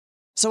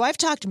So I've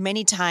talked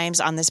many times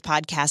on this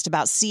podcast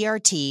about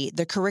CRT,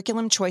 the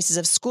curriculum choices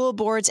of school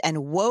boards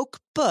and woke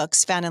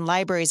books found in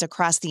libraries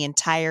across the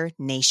entire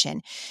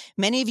nation.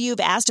 Many of you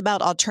have asked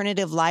about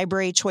alternative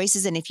library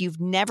choices, and if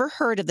you've never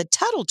heard of the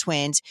Tuttle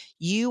Twins,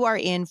 you are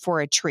in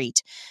for a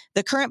treat.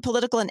 The current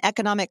political and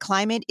economic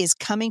climate is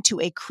coming to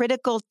a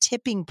critical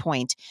tipping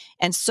point,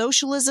 and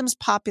socialism's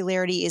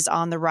popularity is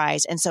on the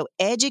rise. And so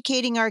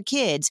educating our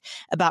kids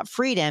about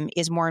freedom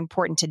is more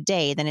important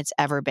today than it's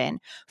ever been.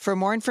 For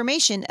more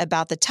information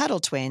about the Tuttle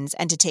Twins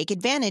and to take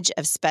advantage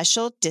of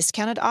special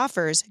discounted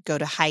offers, go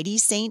to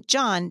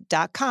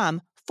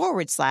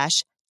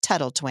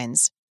HeidiSt.John.com/Tuttle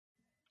Twins.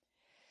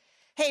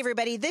 Hey,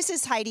 everybody, this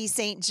is Heidi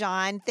St.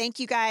 John. Thank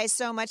you guys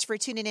so much for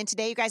tuning in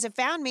today. You guys have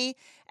found me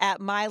at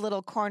my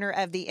little corner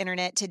of the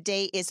internet.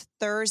 Today is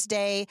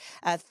Thursday,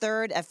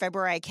 3rd of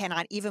February. I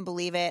cannot even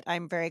believe it.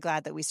 I'm very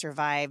glad that we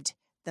survived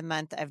the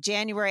month of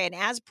January. And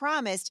as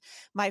promised,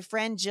 my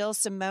friend Jill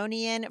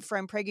Simonian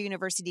from Prager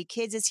University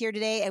Kids is here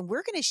today, and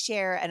we're going to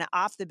share an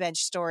off-the-bench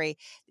story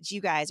that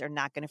you guys are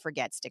not going to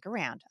forget. Stick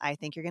around. I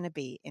think you're going to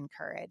be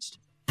encouraged.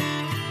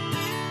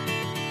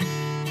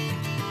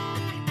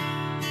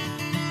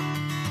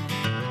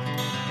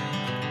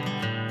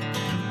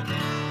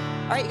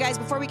 All right, you guys,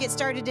 before we get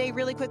started today,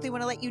 really quickly,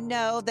 want to let you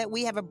know that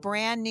we have a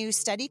brand new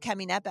study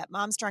coming up at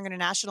Mom Strong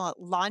International. It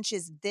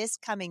launches this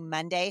coming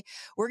Monday.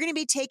 We're going to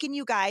be taking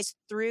you guys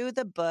through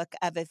the book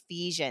of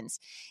Ephesians.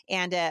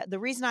 And the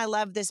reason I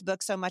love this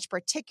book so much,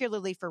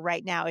 particularly for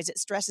right now, is it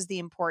stresses the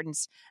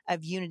importance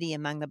of unity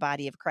among the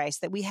body of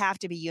Christ, that we have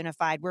to be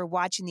unified. We're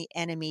watching the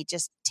enemy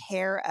just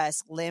tear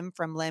us limb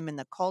from limb in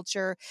the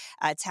culture.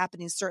 It's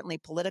happening certainly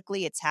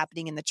politically. It's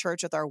happening in the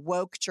church with our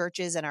woke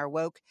churches and our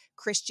woke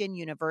Christian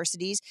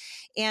universities.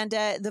 And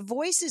the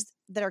voices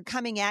that are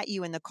coming at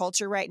you in the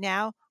culture right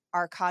now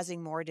are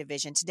causing more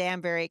division. Today,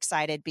 I'm very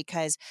excited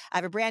because I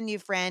have a brand new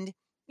friend.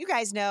 You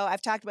guys know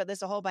I've talked about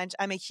this a whole bunch.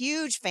 I'm a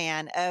huge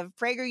fan of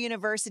Prager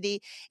University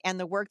and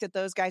the work that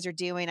those guys are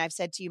doing. I've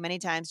said to you many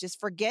times, just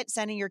forget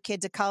sending your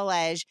kid to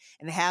college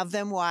and have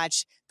them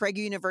watch Prager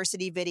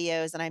University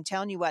videos. And I'm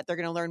telling you what, they're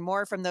going to learn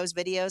more from those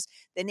videos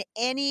than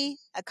any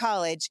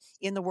college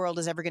in the world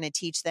is ever going to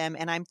teach them.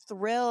 And I'm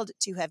thrilled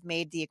to have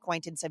made the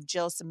acquaintance of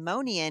Jill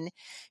Simonian,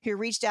 who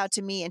reached out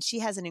to me, and she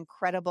has an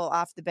incredible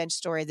off-the-bench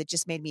story that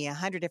just made me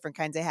 100 different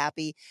kinds of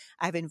happy.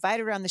 I've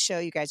invited her on the show.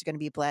 You guys are going to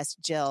be blessed.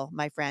 Jill,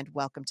 my friend,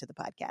 welcome to the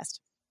podcast.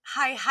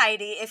 Hi,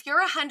 Heidi. If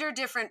you're 100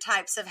 different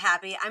types of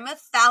happy, I'm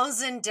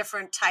 1,000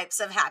 different types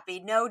of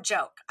happy. No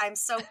joke. I'm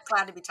so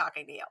glad to be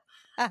talking to you.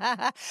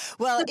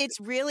 Well,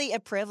 it's really a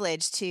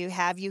privilege to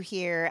have you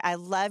here. I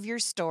love your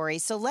story.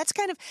 So let's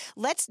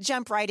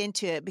jump right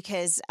into it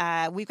because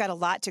we've got a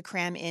lot to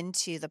cram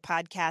into the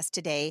podcast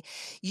today.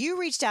 You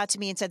reached out to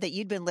me and said that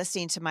you'd been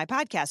listening to my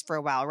podcast for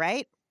a while,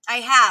 right? I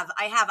have.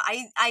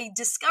 I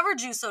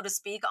discovered you, so to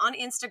speak, on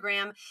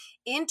Instagram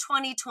in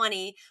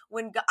 2020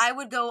 when I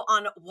would go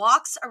on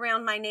walks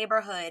around my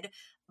neighborhood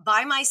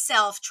by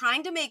myself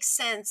trying to make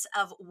sense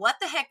of what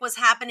the heck was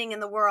happening in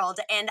the world.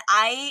 And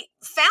I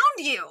found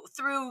you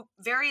through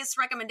various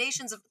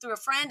recommendations through a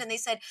friend. And they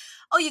said,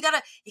 oh, you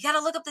gotta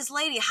look up this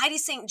lady, Heidi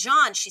St.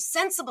 John. She's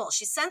sensible.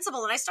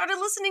 And I started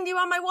listening to you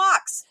on my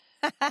walks.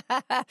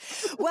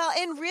 Well,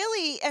 and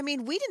really, I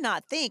mean, we did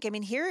not think,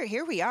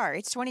 here we are,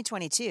 it's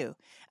 2022,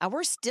 and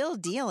we're still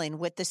dealing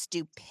with the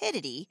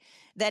stupidity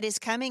that is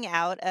coming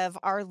out of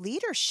our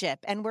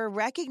leadership. And we're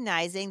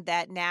recognizing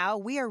that now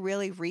we are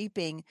really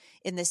reaping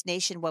in this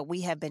nation what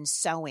we have been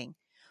sowing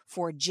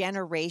for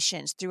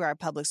generations through our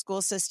public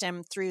school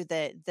system, through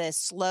the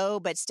slow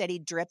but steady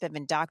drip of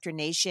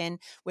indoctrination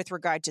with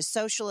regard to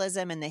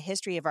socialism and the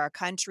history of our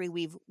country.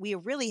 We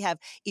really have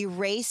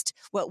erased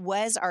what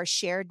was our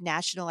shared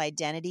national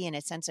identity and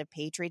a sense of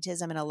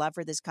patriotism and a love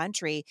for this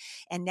country.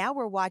 And now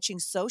we're watching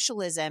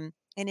socialism,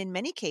 and in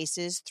many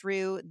cases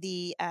through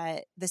the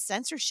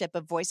censorship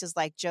of voices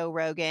like Joe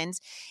Rogan's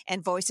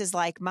and voices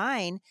like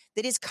mine,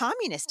 that is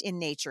communist in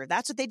nature.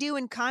 That's what they do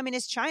in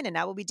communist China.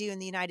 Now what we do in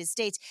the United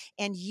States.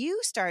 And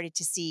you started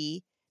to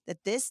see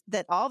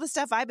that all the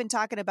stuff I've been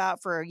talking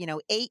about for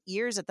 8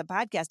 years at the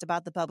podcast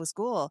about the public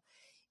school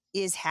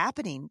is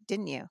happening,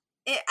 didn't you?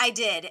 I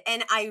did.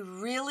 And I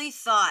really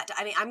thought,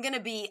 I'm going to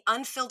be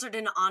unfiltered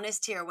and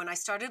honest here. When I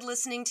started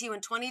listening to you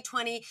in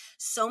 2020,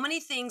 so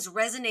many things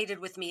resonated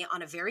with me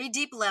on a very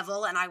deep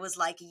level. And I was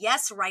like,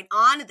 yes, right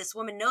on. This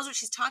woman knows what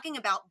she's talking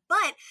about.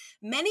 But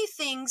many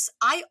things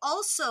I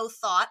also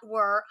thought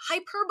were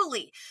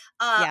hyperbole.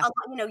 Yeah.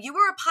 You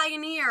were a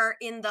pioneer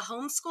in the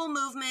homeschool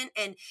movement.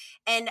 And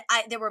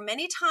there were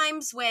many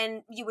times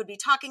when you would be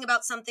talking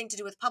about something to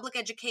do with public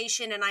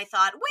education. And I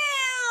thought,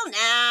 well,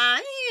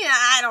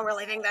 I don't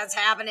really think that's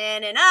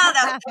happening. And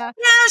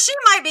she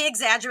might be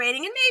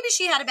exaggerating, and maybe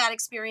she had a bad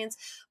experience.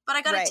 But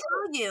I got to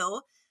tell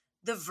you,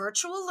 the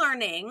virtual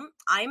learning,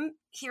 I'm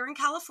here in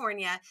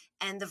California,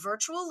 and the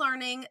virtual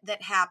learning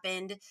that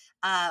happened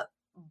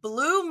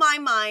blew my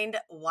mind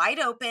wide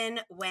open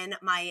when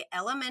my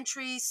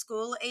elementary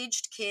school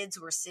aged kids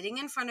were sitting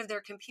in front of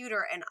their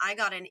computer and I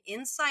got an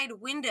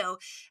inside window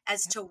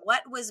as to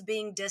what was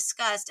being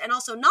discussed and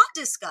also not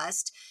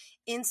discussed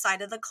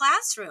inside of the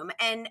classroom.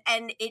 And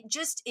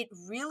it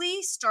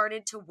really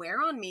started to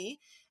wear on me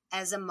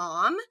as a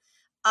mom,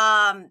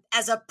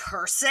 as a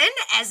person,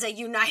 as a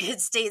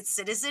United States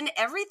citizen,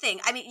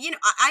 everything. I mean,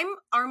 I'm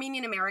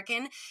Armenian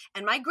American,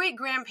 and my great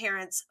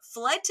grandparents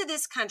fled to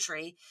this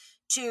country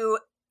to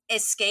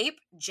escape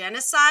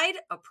genocide,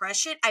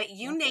 oppression,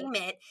 you name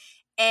it.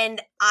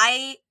 And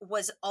I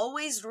was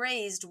always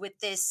raised with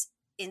this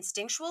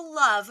instinctual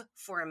love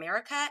for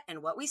America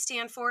and what we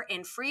stand for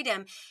and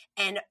freedom.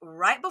 And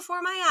right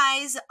before my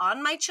eyes,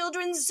 on my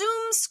children's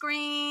Zoom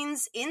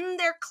screens, in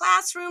their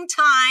classroom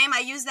time,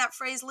 I use that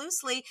phrase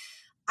loosely,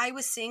 I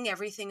was seeing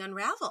everything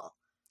unravel.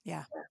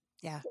 Yeah.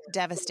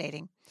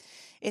 Devastating.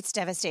 It's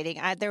devastating.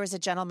 There was a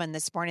gentleman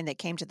this morning that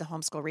came to the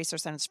Homeschool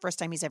Resource Center. It's the first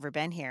time he's ever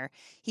been here.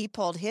 He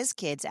pulled his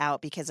kids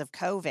out because of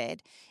COVID,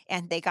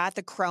 and they got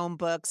the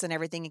Chromebooks and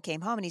everything and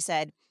came home. And he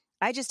said,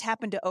 I just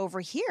happened to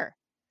overhear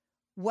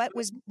what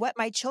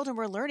my children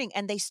were learning.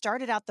 And they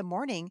started out the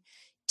morning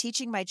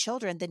teaching my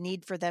children the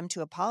need for them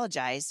to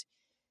apologize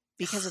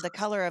because of the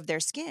color of their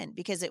skin,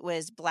 because it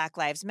was Black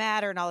Lives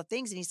Matter and all the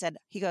things. And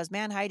he goes,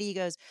 man, Heidi, he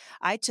goes,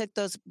 I took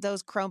those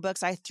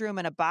Chromebooks, I threw them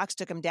in a box,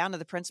 took them down to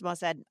the principal and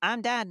said,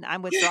 I'm done.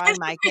 I'm withdrawing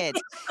my kids,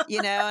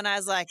 and I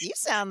was like, you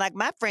sound like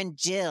my friend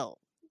Jill.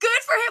 Good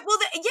for him. Well,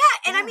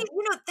 yeah. And I mean,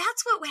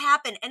 that's what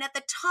happened. And at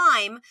the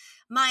time,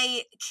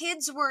 my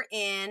kids were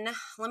in,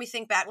 let me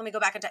go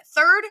back in time,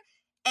 3rd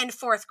and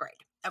 4th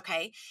grade.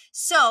 Okay.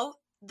 So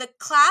the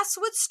class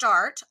would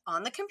start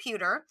on the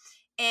computer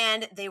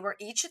and they were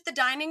each at the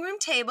dining room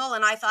table.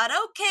 And I thought,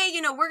 okay,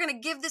 we're going to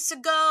give this a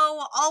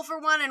go, all for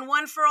one and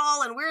one for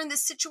all. And we're in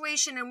this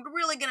situation and we're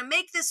really going to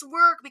make this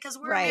work because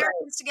we're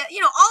Americans together.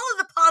 All of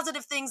the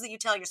positive things that you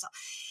tell yourself.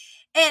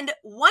 And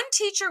one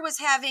teacher was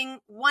having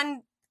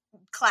one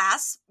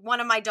class, one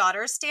of my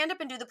daughters, stand up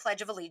and do the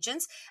Pledge of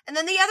Allegiance, and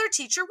then the other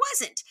teacher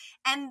wasn't.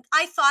 And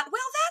I thought,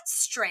 well, that's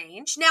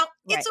strange. Now,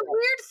 it's a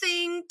weird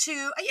thing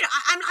to,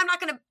 I'm not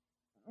going to,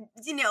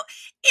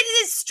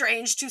 it is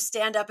strange to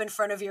stand up in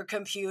front of your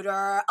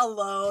computer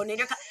alone in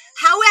your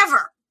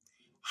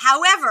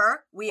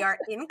However, we are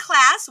in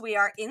class, we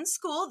are in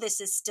school. This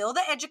is still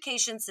the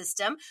education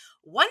system.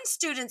 One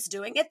student's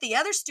doing it, the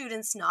other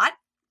student's not.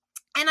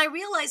 And I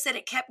realized that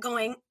it kept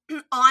going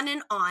on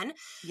and on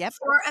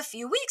for a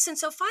few weeks. And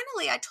so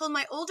finally I told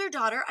my older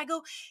daughter, I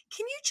go,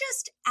 can you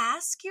just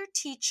ask your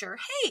teacher,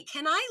 hey,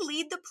 can I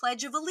lead the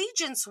Pledge of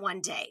Allegiance one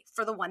day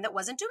for the one that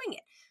wasn't doing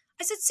it?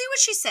 I said, see what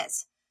she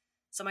says.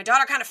 So my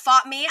daughter kind of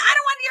fought me. I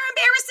don't want you're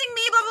embarrassing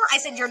me, blah, blah. I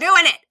said, you're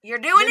doing it. You're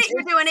doing it.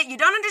 You're doing it. You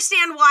don't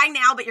understand why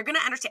now, but you're going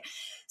to understand.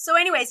 So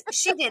anyways,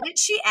 she did it.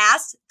 She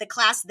asked. The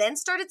class then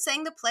started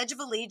saying the Pledge of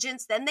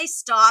Allegiance. Then they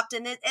stopped.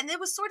 And it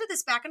was sort of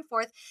this back and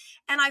forth.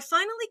 And I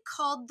finally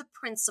called the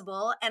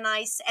principal and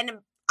I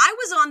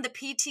was on the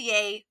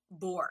PTA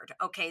board.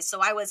 Okay. So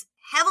I was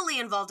heavily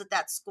involved at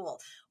that school,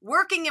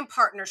 working in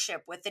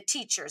partnership with the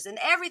teachers, and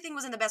everything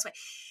was in the best way.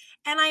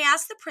 And I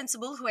asked the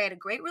principal, who I had a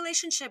great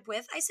relationship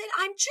with, I said,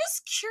 I'm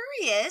just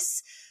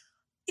curious.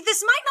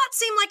 This might not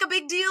seem like a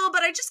big deal,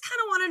 but I just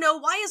kind of want to know,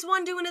 why is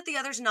one doing it, the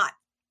other's not?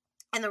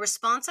 And the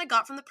response I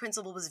got from the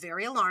principal was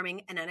very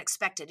alarming and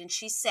unexpected. And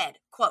she said,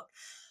 quote,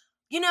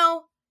 the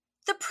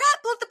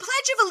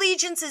Pledge of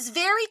Allegiance is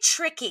very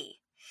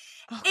tricky.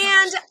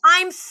 And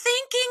I'm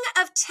thinking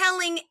of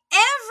telling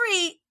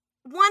every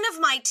one of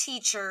my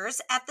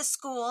teachers at the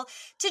school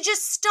to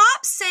just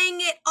stop saying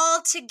it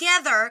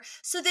altogether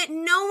so that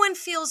no one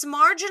feels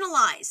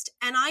marginalized.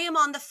 And I am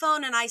on the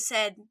phone and I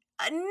said,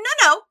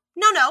 no,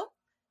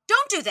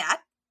 don't do that.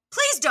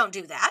 Please don't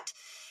do that.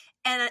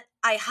 And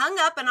I hung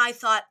up and I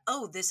thought,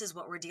 oh, this is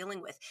what we're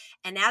dealing with.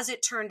 And as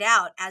it turned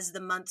out, as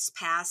the months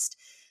passed,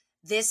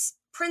 this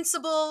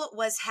principal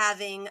was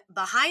having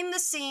behind the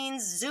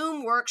scenes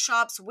Zoom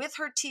workshops with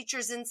her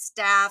teachers and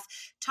staff,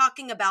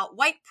 talking about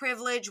white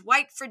privilege,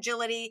 white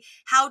fragility,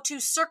 how to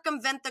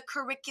circumvent the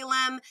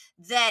curriculum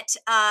that,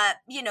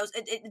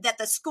 that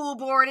the school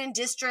board and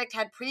district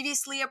had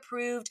previously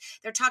approved.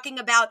 They're talking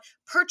about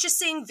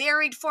purchasing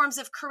varied forms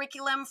of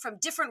curriculum from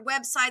different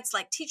websites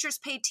like Teachers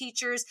Pay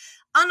Teachers,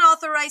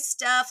 unauthorized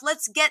stuff.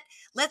 Let's get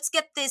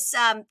this,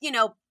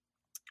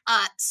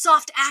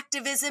 soft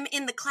activism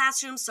in the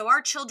classroom so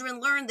our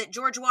children learn that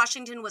George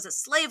Washington was a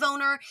slave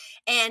owner.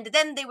 And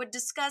then they would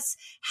discuss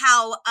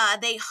how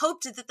they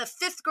hoped that the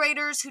 5th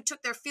graders who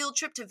took their field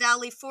trip to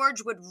Valley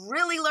Forge would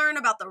really learn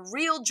about the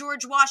real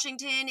George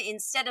Washington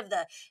instead of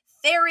the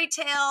fairy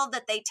tale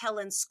that they tell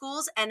in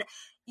schools. And,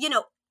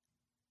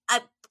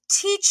 a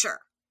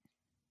teacher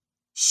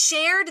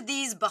shared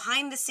these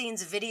behind the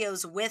scenes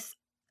videos with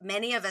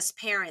many of us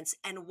parents.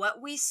 And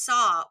what we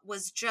saw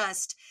was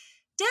just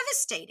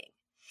devastating.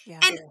 Yeah.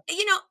 And,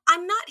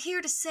 I'm not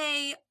here to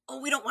say,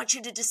 oh, we don't want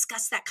you to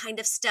discuss that kind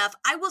of stuff.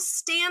 I will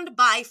stand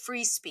by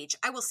free speech.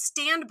 I will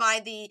stand by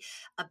the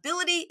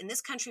ability in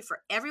this country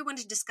for everyone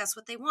to discuss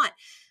what they want.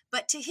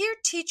 But to hear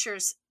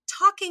teachers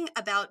talking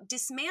about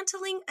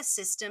dismantling a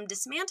system,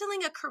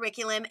 dismantling a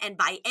curriculum, and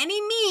by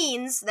any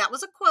means, that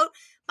was a quote,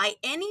 by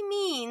any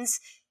means,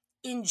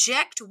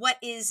 inject what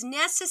is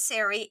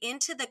necessary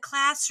into the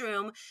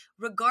classroom,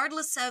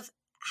 regardless of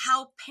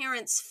how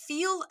parents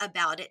feel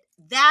about it.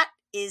 That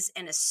is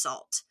an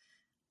assault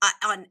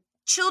on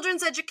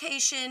children's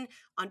education,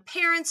 on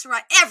parents'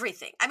 right,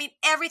 everything. I mean,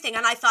 everything.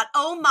 And I thought,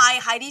 oh my,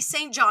 Heidi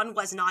St. John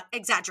was not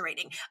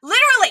exaggerating.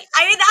 Literally.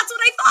 I mean, that's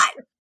what I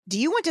thought. Do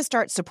you want to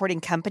start supporting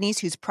companies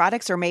whose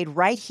products are made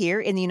right here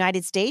in the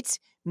United States?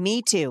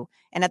 Me too.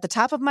 And at the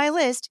top of my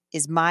list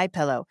is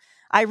MyPillow.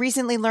 I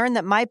recently learned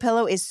that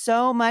MyPillow is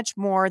so much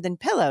more than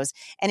pillows.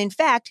 And in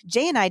fact,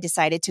 Jay and I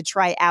decided to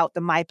try out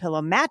the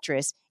MyPillow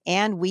mattress,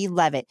 and we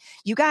love it.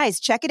 You guys,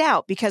 check it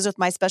out, because with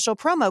my special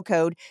promo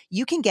code,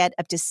 you can get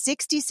up to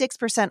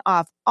 66%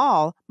 off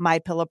all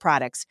MyPillow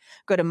products.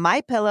 Go to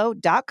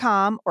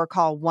MyPillow.com or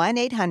call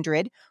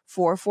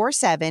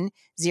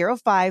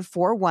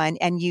 1-800-447-0541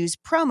 and use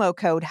promo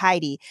code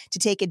Heidi to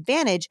take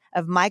advantage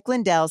of Mike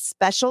Lindell's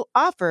special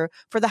offer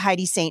for the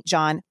Heidi St.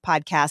 John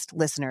podcast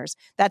listeners.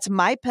 That's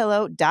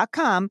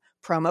MyPillow.com,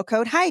 promo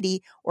code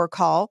Heidi, or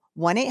call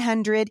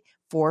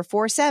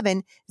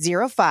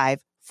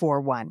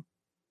 1-800-447-0541.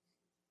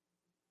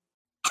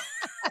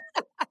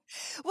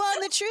 Well,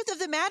 and the truth of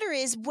the matter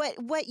is what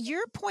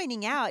you're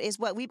pointing out is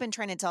what we've been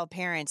trying to tell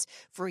parents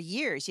for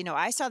years. You know,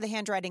 I saw the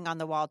handwriting on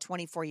the wall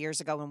 24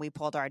 years ago when we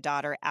pulled our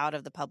daughter out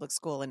of the public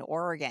school in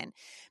Oregon,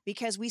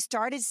 because we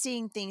started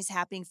seeing things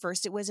happening.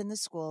 First, it was in the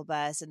school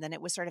bus, and then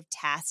it was sort of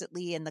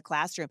tacitly in the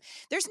classroom.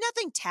 There's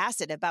nothing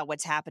tacit about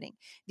what's happening.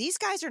 These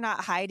guys are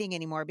not hiding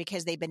anymore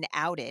because they've been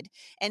outed.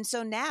 And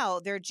so now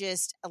they're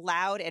just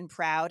loud and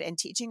proud and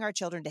teaching our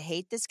children to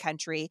hate this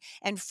country.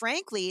 And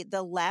frankly,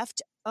 the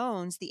left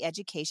owns the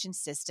education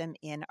system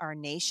in our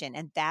nation.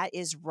 And that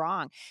is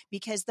wrong,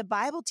 because the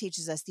Bible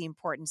teaches us the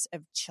importance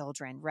of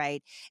children,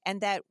 right?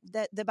 And that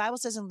the Bible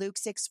says in Luke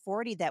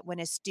 6:40 that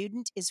when a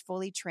student is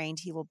fully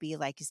trained, he will be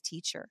like his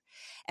teacher.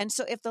 And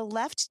so if the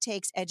left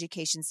takes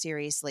education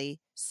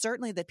seriously,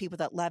 certainly the people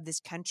that love this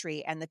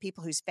country and the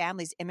people whose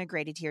families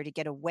immigrated here to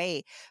get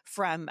away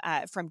from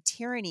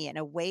tyranny and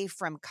away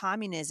from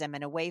communism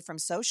and away from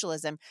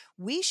socialism,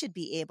 we should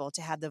be able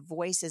to have the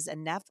voices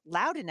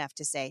loud enough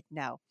to say,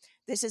 no,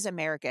 this is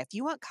America. If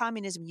you want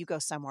communism, you go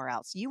somewhere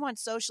else. You want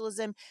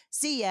socialism,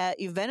 see ya.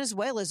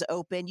 Venezuela's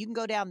open. You can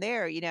go down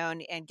there,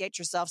 and get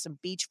yourself some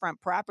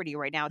beachfront property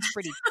right now. It's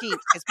pretty cheap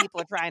because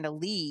people are trying to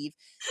leave,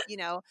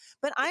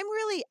 But I'm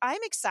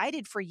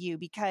excited for you,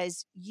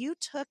 because you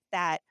took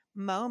that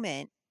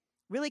moment,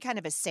 really kind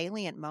of a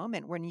salient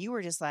moment, when you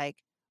were just like,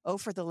 oh,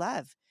 for the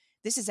love,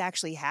 this is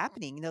actually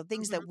happening.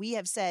 Things that we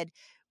have said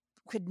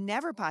could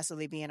never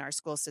possibly be in our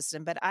school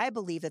system, but I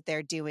believe that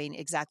they're doing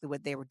exactly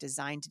what they were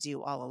designed to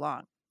do all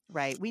along,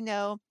 right? We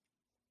know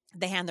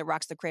the hand that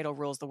rocks the cradle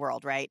rules the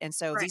world, right? And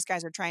so These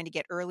guys are trying to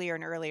get earlier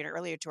and earlier and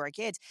earlier to our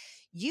kids.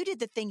 You did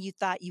the thing you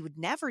thought you would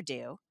never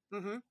do,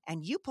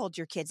 and you pulled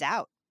your kids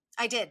out.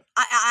 I did.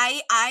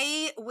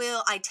 I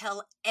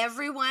tell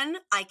everyone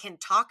I can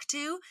talk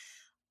to,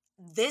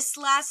 this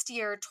last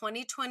year,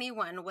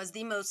 2021, was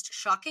the most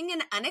shocking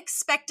and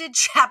unexpected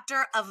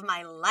chapter of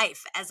my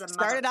life as a mother.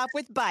 Started off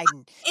with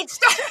Biden. It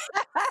started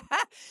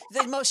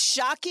the most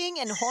shocking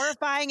and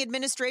horrifying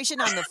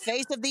administration on the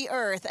face of the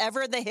earth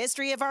ever in the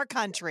history of our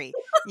country.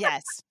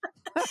 Yes.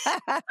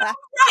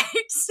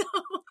 Right. So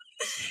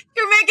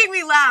you're making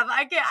me laugh.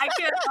 I can't.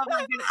 Oh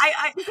my goodness.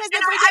 Because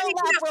if we don't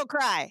laugh, we'll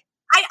cry.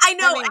 I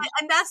know,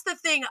 and that's the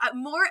thing.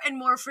 More and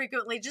more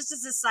frequently, just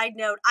as a side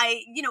note,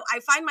 I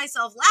find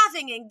myself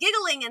laughing and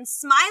giggling and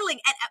smiling.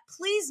 And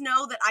please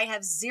know that I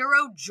have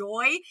zero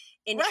joy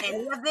in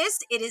any of this.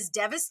 It is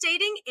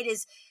devastating. It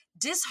is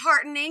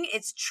disheartening.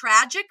 It's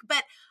tragic.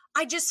 But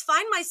I just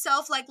find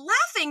myself like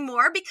laughing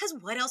more, because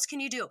what else can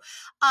you do?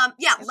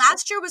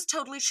 Last year was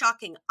totally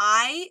shocking.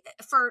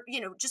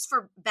 Just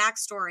for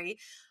backstory,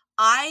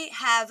 I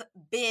have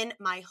been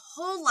my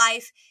whole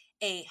life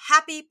a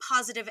happy,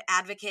 positive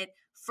advocate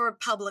for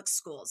public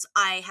schools.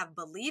 I have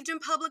believed in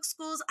public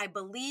schools. I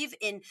believe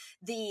in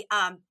the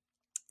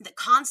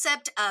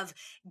concept of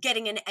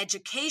getting an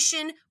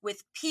education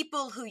with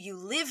people who you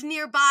live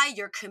nearby,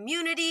 your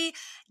community,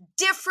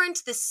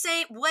 different, the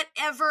same,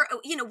 whatever.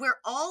 We're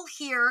all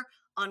here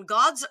on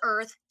God's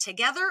earth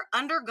together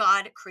under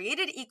God,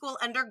 created equal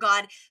under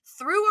God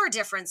through our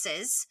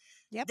differences.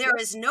 Yep. There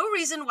is no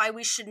reason why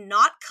we should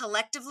not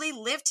collectively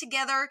live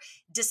together,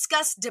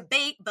 discuss,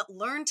 debate, but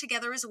learn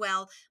together as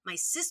well. My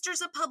sister's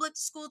a public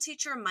school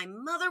teacher. My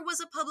mother was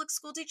a public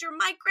school teacher.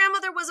 My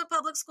grandmother was a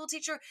public school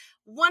teacher.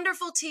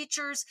 Wonderful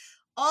teachers,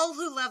 all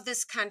who love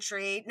this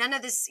country. None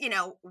of this,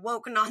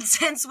 woke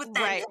nonsense with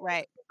them.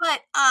 Right.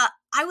 But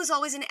I was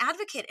always an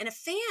advocate and a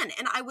fan,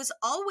 and I was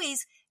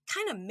always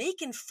kind of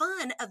making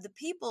fun of the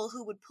people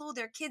who would pull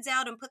their kids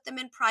out and put them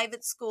in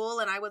private school.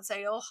 And I would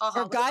say, oh, ha,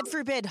 ha. Or God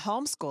forbid,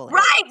 homeschooling.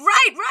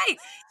 Right.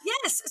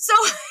 Yes. So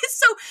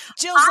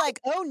Jill's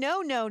like, oh,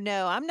 no.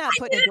 I'm not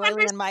putting a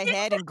doily in my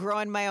head and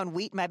growing my own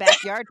wheat in my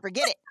backyard.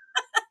 Forget it.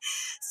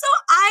 So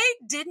I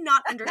did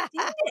not understand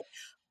it.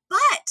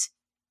 But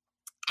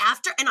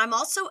And I'm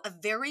also a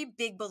very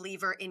big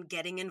believer in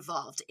getting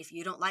involved. If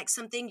you don't like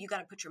something, you got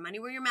to put your money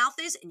where your mouth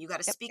is, and you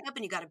got to speak up,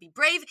 and you got to be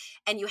brave,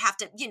 and you have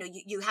to,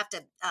 you have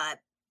to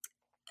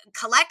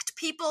collect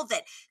people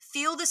that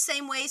feel the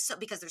same way. So,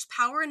 because there's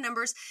power in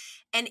numbers.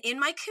 And in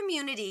my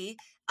community,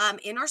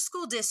 in our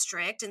school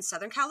district in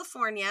Southern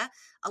California,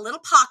 a little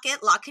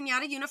pocket, La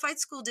Cañada Unified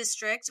School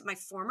District, my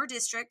former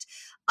district,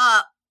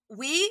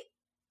 we,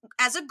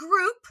 as a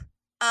group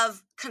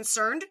of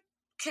concerned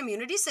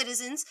community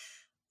citizens,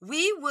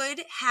 we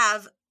would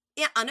have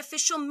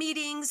unofficial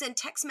meetings and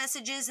text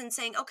messages and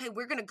saying, okay,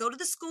 we're going to go to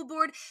the school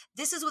board.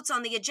 This is what's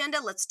on the agenda.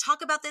 Let's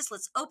talk about this.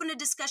 Let's open a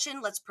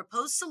discussion. Let's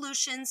propose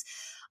solutions.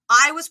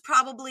 I was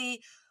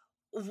probably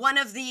one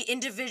of the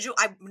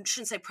I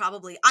shouldn't say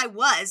probably, I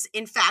was,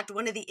 in fact,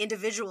 one of the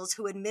individuals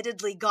who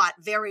admittedly got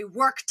very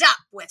worked up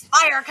with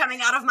fire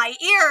coming out of my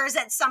ears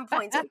at some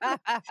point.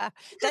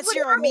 That's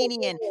your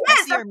Armenian.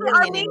 Yes, that's the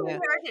Armenian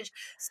heritage.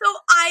 So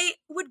I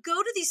would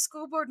go to these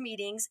school board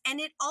meetings, and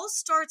it all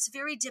starts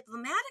very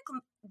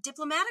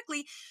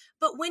diplomatically.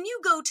 But when you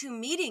go to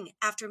meeting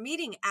after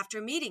meeting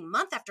after meeting,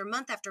 month after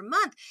month after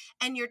month,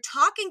 and you're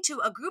talking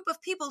to a group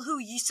of people who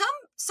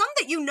some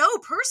that you know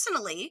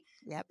personally,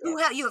 who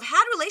you have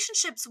had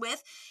relationships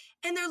with,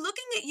 and they're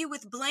looking at you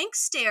with blank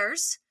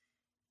stares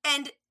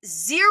and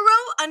zero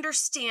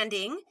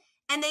understanding,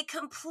 and they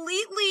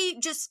completely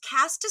just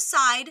cast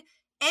aside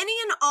any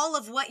and all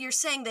of what you're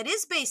saying that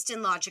is based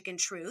in logic and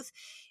truth,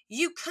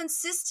 you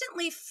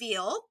consistently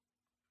feel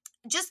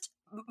just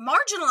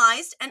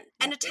marginalized and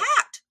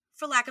attacked,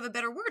 for lack of a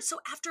better word. So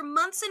after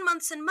months and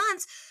months and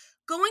months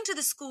going to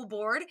the school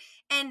board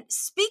and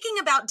speaking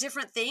about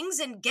different things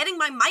and getting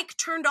my mic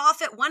turned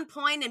off at one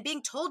point and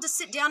being told to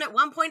sit down at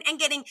one point and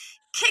getting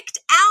kicked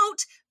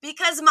out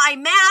because my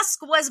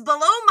mask was below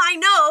my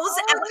nose.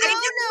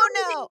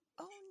 Oh,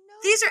 no.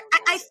 These are,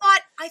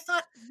 I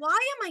thought, why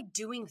am I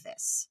doing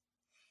this?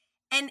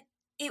 And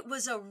it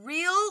was a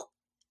real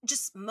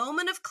just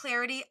moment of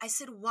clarity. I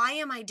said, why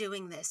am I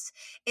doing this?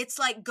 It's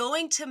like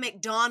going to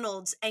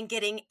McDonald's and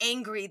getting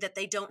angry that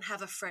they don't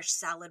have a fresh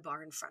salad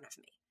bar in front of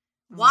me.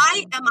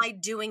 Why am I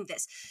doing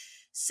this?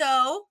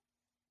 So,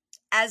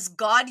 as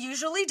God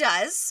usually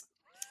does,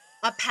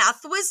 a path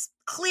was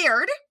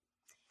cleared,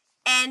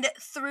 and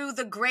through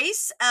the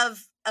grace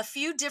of a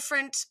few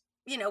different,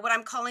 what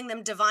I'm calling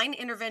them divine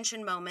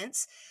intervention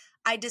moments,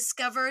 I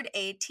discovered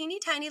a teeny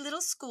tiny little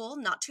school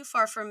not too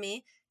far from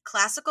me,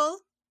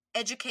 classical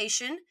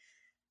education.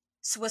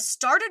 So was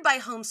started by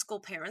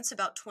homeschool parents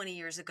about 20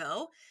 years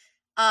ago.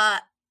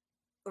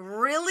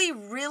 Really,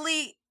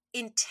 really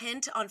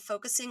intent on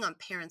focusing on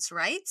parents'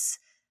 rights,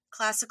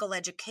 classical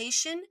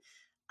education.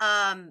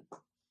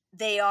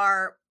 They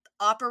are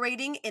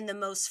operating in the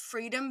most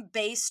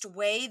freedom-based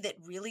way that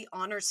really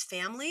honors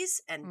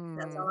families. And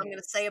that's all I'm going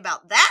to say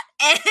about that.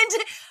 And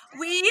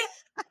we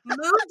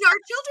moved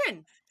our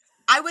children.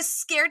 I was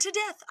scared to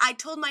death. I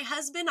told my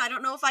husband, I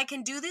don't know if I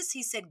can do this.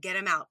 He said, get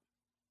him out.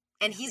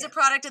 And he's a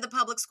product of the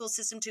public school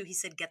system too. He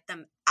said, get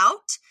them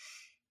out,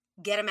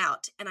 get them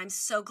out. And I'm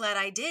so glad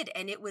I did.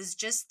 And it was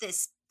just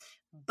this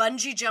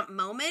bungee jump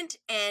moment.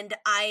 And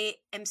I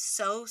am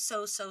so,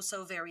 so, so,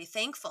 so very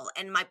thankful.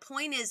 And my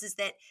point is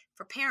that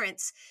for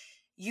parents,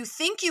 you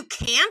think you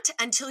can't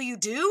until you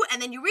do.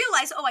 And then you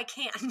realize, oh, I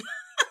can.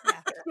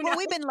 Well,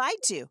 we've been lied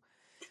to.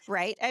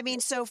 Right. I mean,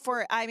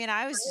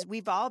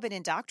 we've all been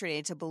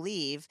indoctrinated to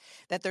believe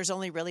that there's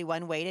only really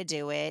one way to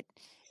do it.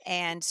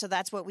 And so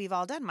that's what we've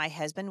all done. My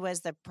husband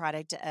was the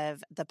product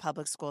of the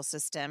public school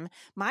system.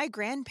 My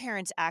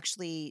grandparents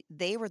actually,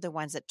 they were the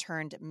ones that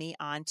turned me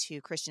on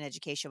to Christian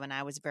education when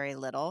I was very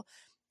little,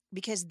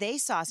 because they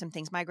saw some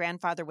things. My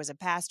grandfather was a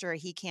pastor.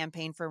 He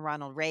campaigned for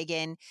Ronald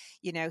Reagan.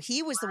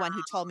 He was the one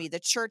who told me the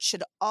church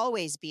should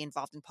always be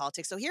involved in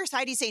politics. So here's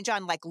Heidi St.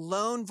 John, like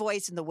lone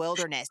voice in the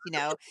wilderness,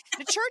 the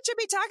church should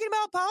be talking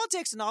about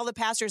politics. And all the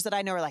pastors that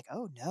I know are like,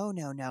 oh,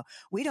 no,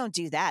 we don't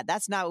do that.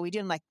 That's not what we do.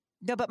 I'm like,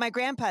 no, but my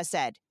grandpa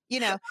said,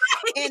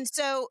 and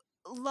so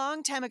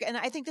long time ago. And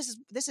I think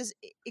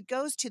it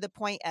goes to the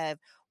point of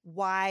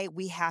why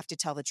we have to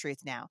tell the truth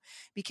now,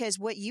 because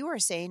what you are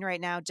saying right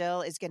now,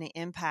 Jill, is going to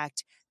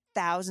impact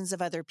thousands of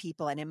other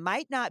people. And it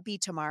might not be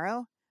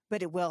tomorrow,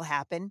 but it will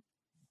happen.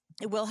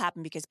 It will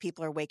happen because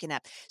people are waking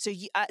up. So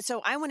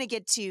so I want to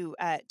get to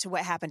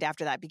what happened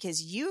after that,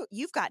 because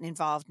you've gotten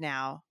involved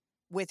now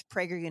with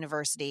Prager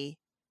University,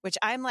 which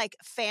I'm like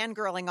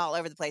fangirling all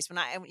over the place. When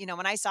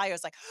I saw you, I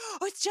was like,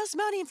 oh, it's Jill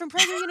Simone from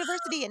Prager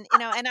University. And,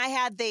 and I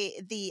had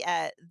the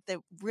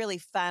really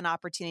fun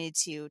opportunity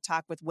to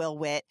talk with Will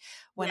Witt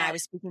when I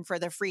was speaking for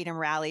the Freedom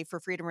Rally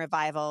for Freedom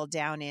Revival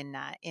down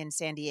in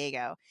San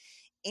Diego.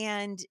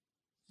 And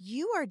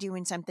you are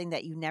doing something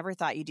that you never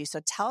thought you'd do. So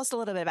tell us a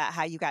little bit about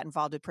how you got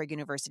involved with Prager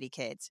University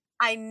Kids.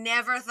 I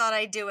never thought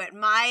I'd do it.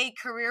 My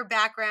career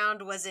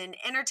background was in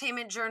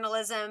entertainment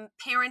journalism,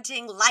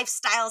 parenting,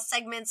 lifestyle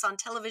segments on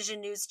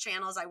television news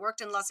channels. I worked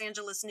in Los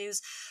Angeles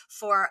news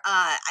for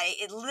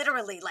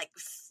literally like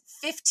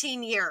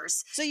 15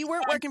 years. So you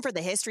weren't working for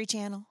the History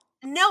Channel?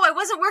 No, I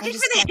wasn't working for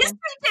the History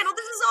Channel.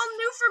 This is all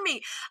new for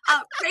me.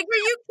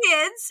 PragerU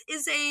Kids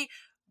is a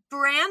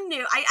brand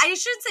new. I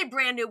shouldn't say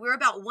brand new. We're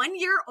about 1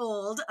 year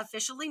old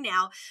officially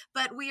now,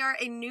 but we are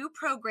a new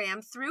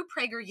program through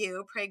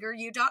PragerU,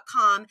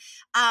 prageru.com.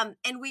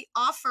 And we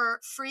offer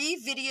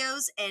free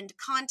videos and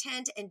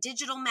content and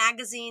digital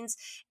magazines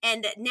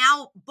and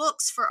now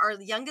books for our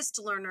youngest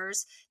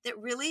learners that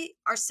really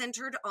are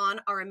centered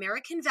on our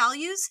American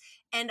values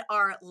and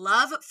our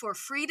love for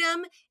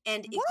freedom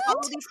and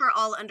equality for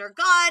all under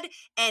God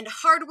and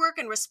hard work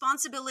and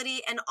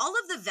responsibility and all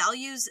of the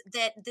values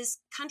that this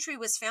country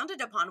was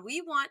founded upon.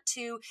 We want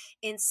to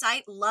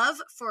incite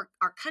love for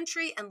our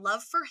country and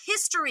love for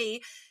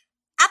history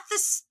at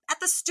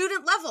the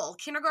student level,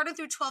 kindergarten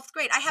through 12th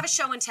grade. I have a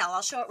show and tell.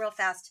 I'll show it real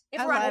fast.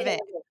 I love it.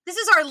 This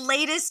is our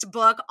latest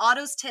book,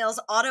 Otto's Tales.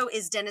 Otto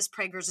is Dennis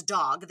Prager's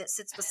dog that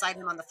sits beside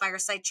him on the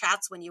fireside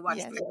chats when you watch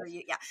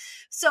PragerU. Yeah.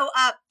 So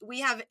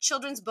we have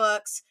children's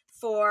books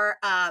for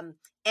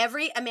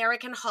every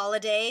American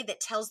holiday that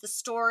tells the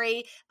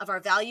story of our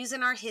values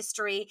and our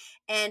history.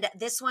 And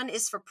this one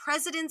is for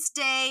President's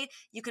Day.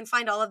 You can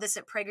find all of this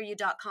at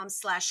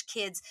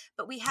prageru.com/kids.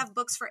 But we have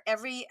books for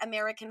every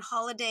American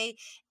holiday.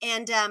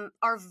 And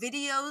our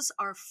videos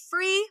are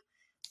free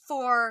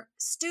for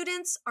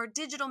students. Our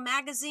digital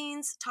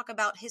magazines talk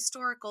about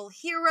historical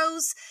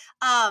heroes.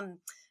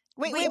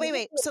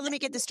 Wait. So let me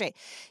get this straight.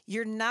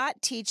 You're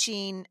not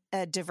teaching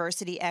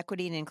diversity,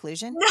 equity, and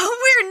inclusion? No,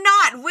 we're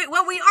not.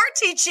 What we are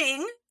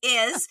teaching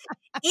is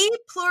E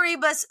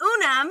pluribus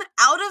unum,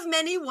 out of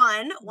many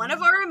one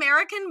of our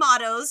American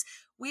mottos.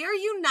 We are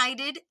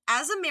united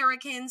as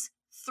Americans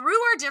through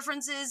our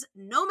differences,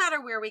 no matter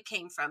where we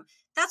came from.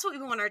 That's what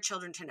we want our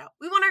children to know.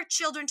 We want our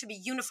children to be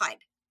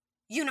unified,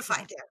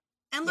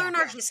 and learn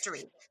our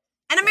history.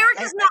 And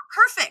America is not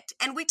perfect,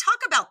 and we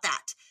talk about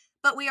that.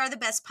 But we are the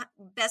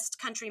best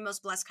country,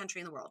 most blessed country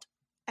in the world.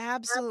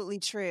 Absolutely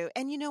true.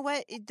 And you know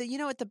what? You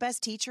know what the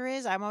best teacher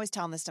is? I'm always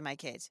telling this to my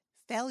kids.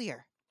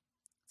 Failure.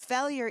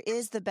 Failure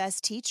is the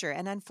best teacher.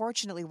 And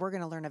unfortunately, we're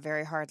going to learn a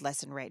very hard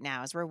lesson right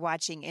now as we're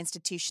watching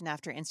institution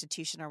after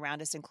institution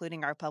around us,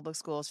 including our public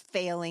schools,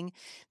 failing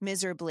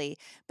miserably.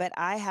 But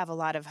I have a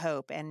lot of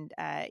hope. And,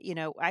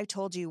 I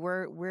told you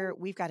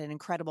we've got an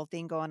incredible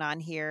thing going on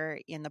here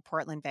in the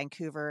Portland,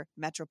 Vancouver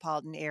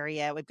metropolitan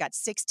area. We've got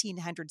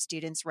 1,600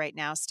 students right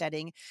now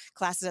studying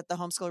classes at the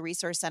Homeschool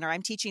Resource Center.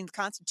 I'm teaching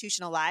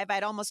Constitutional Live. I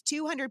had almost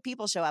 200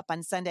 people show up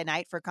on Sunday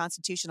night for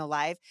Constitutional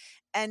Live,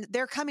 and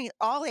they're coming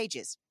all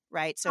ages.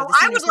 Right. So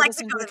I would like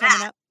to go to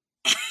that.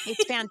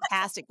 It's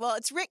fantastic. Well,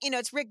 it's Rick,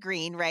 it's Rick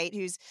Green, right?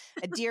 Who's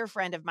a dear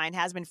friend of mine,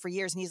 has been for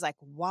years. And he's like,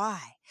 why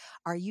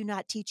are you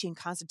not teaching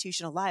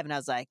Constitutional Live? And I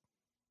was like,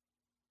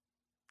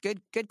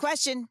 good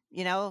question.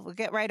 We'll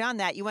get right on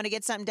that. You want to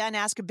get something done,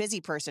 ask a busy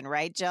person,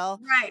 right,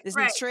 Jill? Right.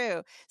 Isn't it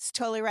true? It's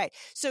totally right.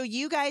 So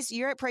you guys,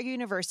 you're at Prager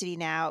University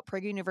now,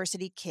 Prager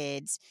University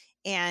Kids.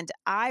 And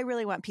I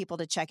really want people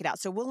to check it out.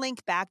 So we'll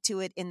link back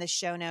to it in the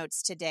show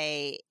notes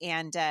today.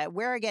 And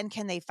where again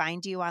can they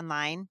find you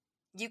online?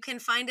 You can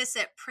find us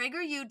at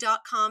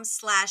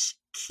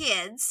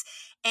prageru.com/kids,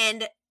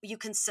 and you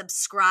can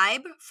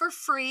subscribe for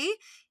free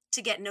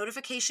to get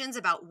notifications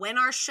about when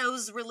our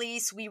shows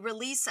release. We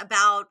release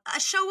about a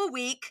show a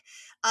week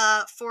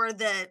for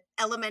the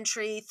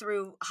elementary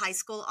through high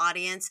school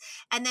audience.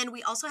 And then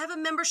we also have a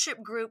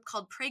membership group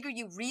called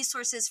PragerU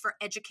Resources for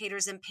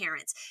Educators and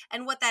Parents.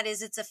 And what that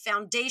is, it's a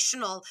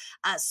foundational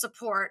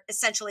support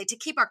essentially to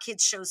keep our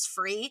kids' shows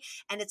free.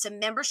 And it's a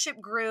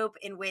membership group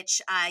in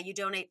which you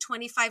donate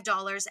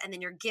 $25 and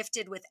then you're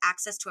gifted with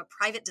access to a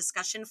private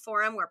discussion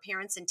forum where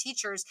parents and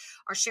teachers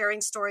are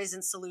sharing stories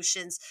and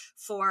solutions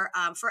for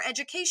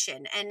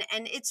education. And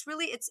it's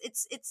really,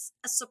 it's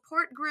a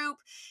support group.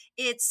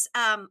 It's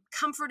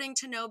comforting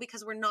to know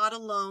because we're not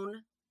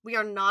alone. We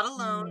are not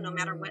alone. No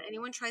matter what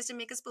anyone tries to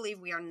make us believe,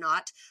 we are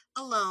not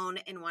alone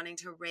in wanting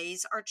to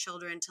raise our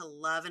children to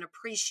love and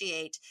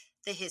appreciate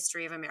the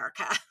history of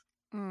America.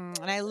 And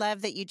I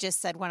love that you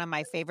just said one of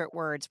my favorite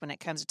words when it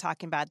comes to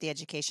talking about the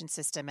education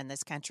system in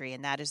this country,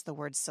 and that is the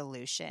word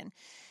solution.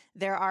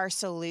 There are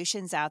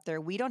solutions out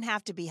there. We don't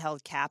have to be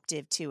held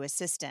captive to a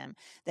system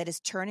that is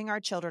turning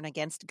our children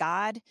against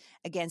God,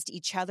 against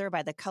each other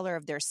by the color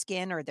of their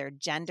skin or their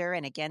gender,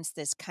 and against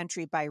this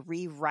country by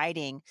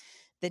rewriting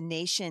the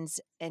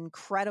nation's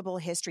incredible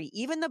history,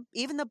 even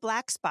the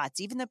black spots,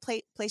 even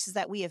the places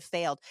that we have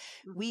failed.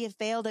 We have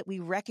failed that we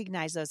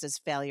recognize those as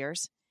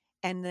failures.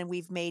 And then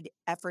we've made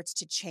efforts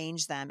to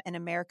change them. And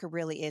America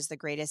really is the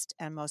greatest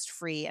and most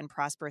free and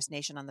prosperous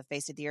nation on the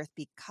face of the earth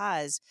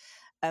because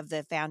of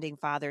the founding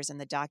fathers and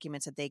the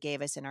documents that they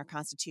gave us in our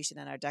Constitution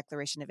and our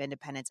Declaration of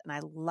Independence. And I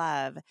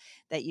love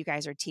that you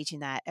guys are teaching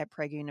that at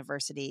Prager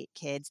University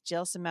Kids.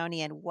 Jill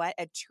Simonian, what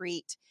a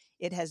treat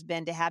it has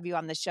been to have you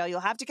on the show.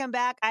 You'll have to come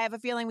back. I have a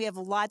feeling we have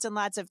lots and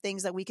lots of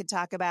things that we could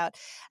talk about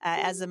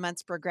as the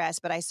months progress,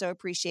 but I so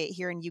appreciate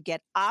hearing you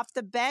get off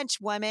the bench,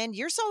 woman.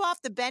 You're so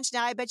off the bench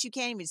now, I bet you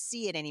can't even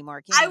see it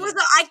anymore, can you?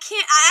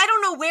 I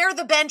don't know where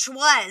the bench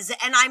was,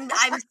 and I'm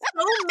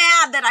so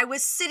mad that I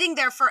was sitting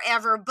there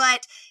forever,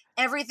 but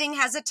everything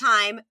has a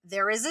time.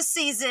 There is a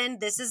season.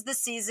 This is the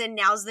season.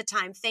 Now's the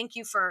time. Thank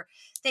you for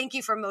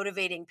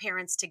motivating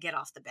parents to get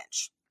off the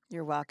bench.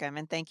 You're welcome.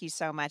 And thank you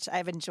so much.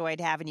 I've enjoyed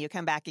having you.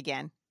 Come back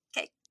again.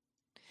 Okay.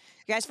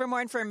 You guys, for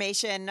more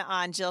information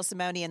on Jill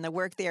Simone and the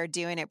work they are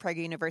doing at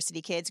Prager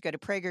University Kids, go to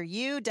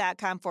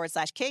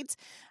prageru.com/kids.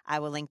 I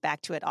will link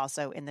back to it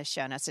also in the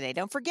show notes today.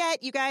 Don't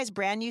forget, you guys,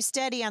 brand new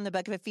study on the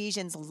book of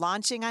Ephesians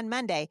launching on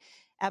Monday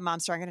at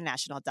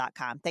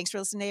momstronginternational.com. Thanks for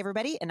listening,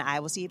 everybody, and I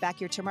will see you back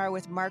here tomorrow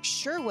with Mark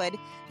Sherwood,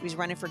 who's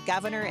running for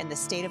governor in the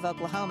state of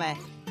Oklahoma.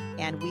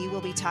 And we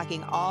will be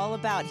talking all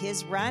about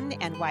his run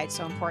and why it's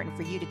so important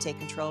for you to take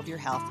control of your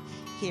health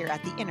here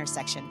at the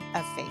intersection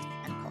of faith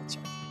and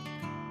culture.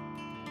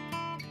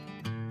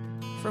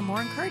 For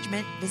more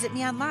encouragement, visit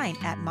me online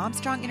at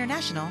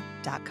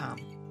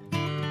momstronginternational.com.